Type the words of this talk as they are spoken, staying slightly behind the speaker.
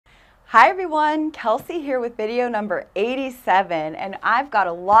Hi everyone, Kelsey here with video number 87, and I've got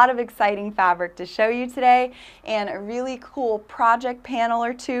a lot of exciting fabric to show you today and a really cool project panel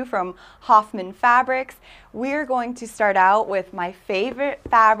or two from Hoffman Fabrics. We're going to start out with my favorite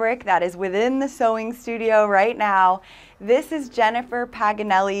fabric that is within the sewing studio right now. This is Jennifer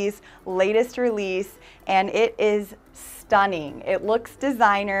Paganelli's latest release, and it is stunning. It looks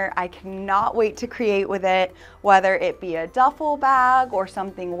designer. I cannot wait to create with it, whether it be a duffel bag or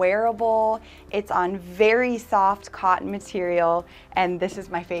something wearable. It's on very soft cotton material, and this is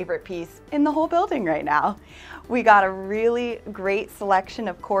my favorite piece in the whole building right now. We got a really great selection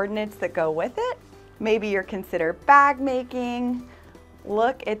of coordinates that go with it. Maybe you're consider bag making.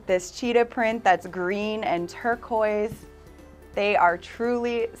 Look at this cheetah print that's green and turquoise. They are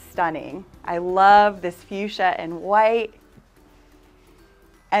truly stunning. I love this fuchsia and white.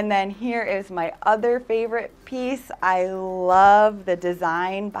 And then here is my other favorite piece. I love the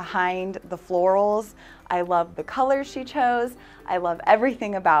design behind the florals. I love the colors she chose. I love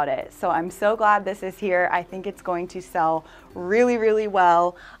everything about it. So I'm so glad this is here. I think it's going to sell really, really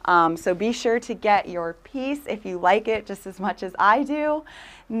well. So be sure to get your piece if you like it just as much as I do.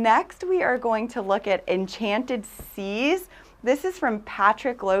 Next, we are going to look at Enchanted Seas. This is from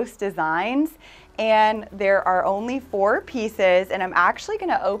Patrick Lose Designs, and there are only 4 pieces, and I'm actually going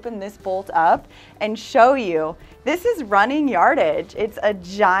to open this bolt up and show you. This is running yardage. It's a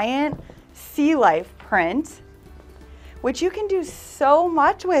giant sea life print, which you can do so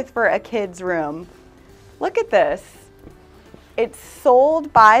much with for a kid's room. Look at this. It's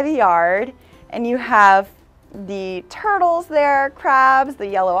sold by the yard, and you have the turtles there, crabs, the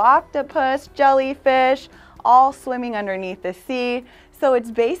yellow octopus, jellyfish, all swimming underneath the sea. So it's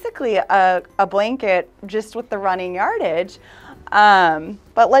basically a blanket just with the running yardage.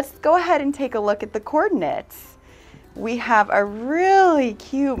 But let's go ahead and take a look at the coordinates. We have a really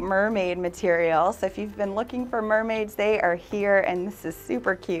cute mermaid material. So if you've been looking for mermaids, they are here, and this is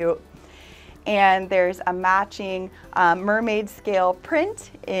super cute. And there's a matching mermaid scale print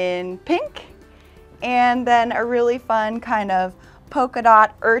in pink, and then a really fun kind of polka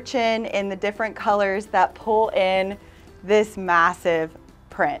dot urchin in the different colors that pull in this massive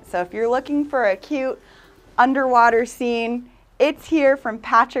print. So if you're looking for a cute underwater scene, it's here from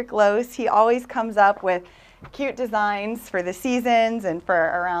Patrick Lose. He always comes up with cute designs for the seasons and for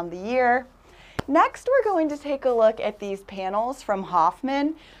around the year. Next, we're going to take a look at these panels from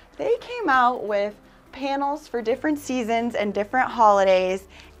Hoffman. They came out with panels for different seasons and different holidays.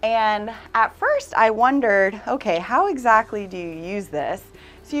 And at first I wondered, okay, how exactly do you use this?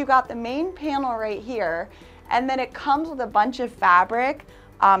 So you got the main panel right here, and then it comes with a bunch of fabric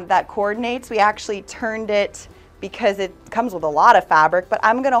that coordinates. We actually turned it because it comes with a lot of fabric, but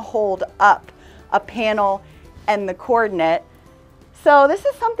I'm gonna hold up a panel and the coordinate. So this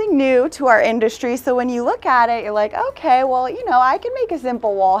is something new to our industry. So when you look at it, you're like, okay, well, you know, I can make a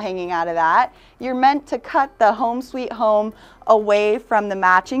simple wall hanging out of that. You're meant to cut the home sweet home away from the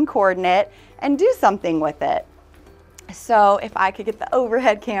matching coordinate and do something with it. So if I could get the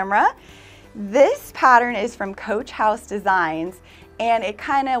overhead camera, this pattern is from Coach House Designs, and it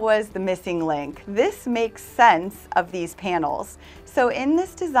kind of was the missing link. This makes sense of these panels. So in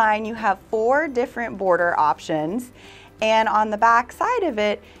this design, you have 4 different border options. And on the back side of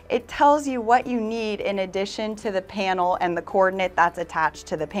it, it tells you what you need in addition to the panel and the coordinate that's attached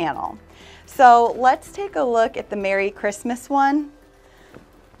to the panel. So let's take a look at the Merry Christmas one,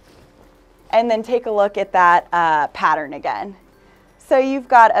 and then take a look at that pattern again. So you've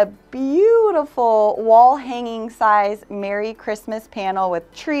got a beautiful wall hanging size Merry Christmas panel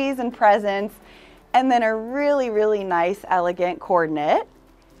with trees and presents, and then a really, really nice, elegant coordinate.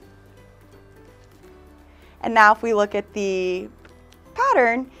 And now if we look at the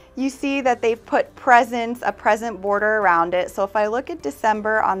pattern, you see that they've put presents, a present border around it. So if I look at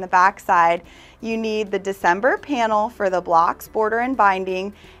December on the back side, you need the December panel for the blocks, border, and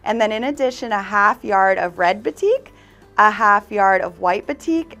binding, and then in addition, a 1/2 yard of red batik, a 1/2 yard of white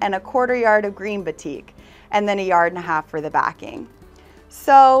batik, and a 1/4 yard of green batik, and then a 1.5 yards for the backing.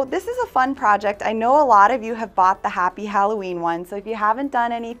 So this is a fun project. I know a lot of you have bought the Happy Halloween one, so if you haven't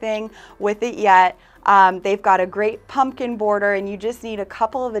done anything with it yet, they've got a great pumpkin border, and you just need a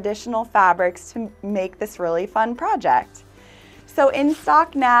couple of additional fabrics to make this really fun project. So in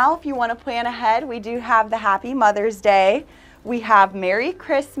stock now, if you want to plan ahead, we do have the Happy Mother's Day, we have Merry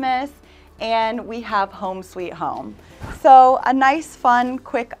Christmas, and we have Home Sweet Home. So a nice, fun,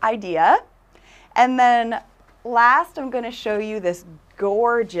 quick idea. And then last, I'm going to show you this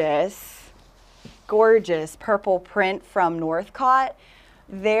gorgeous, gorgeous purple print from Northcott.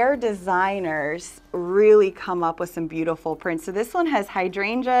 their designers really come up with some beautiful prints. So this one has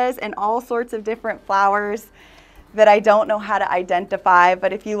hydrangeas and all sorts of different flowers that I don't know how to identify,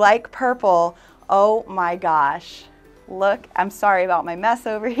 but if you like purple, oh my gosh. Look, I'm sorry about my mess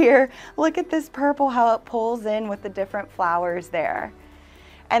over here. Look at this purple, how it pulls in with the different flowers there.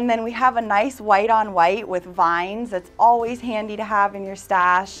 And then we have a nice white on white with vines. That's always handy to have in your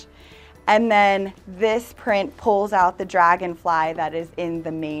stash. And then this print pulls out the dragonfly that is in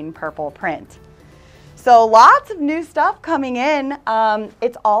the main purple print. So lots of new stuff coming in.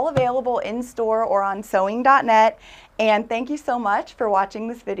 It's all available in store or on sewing.net. And thank you so much for watching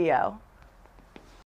this video.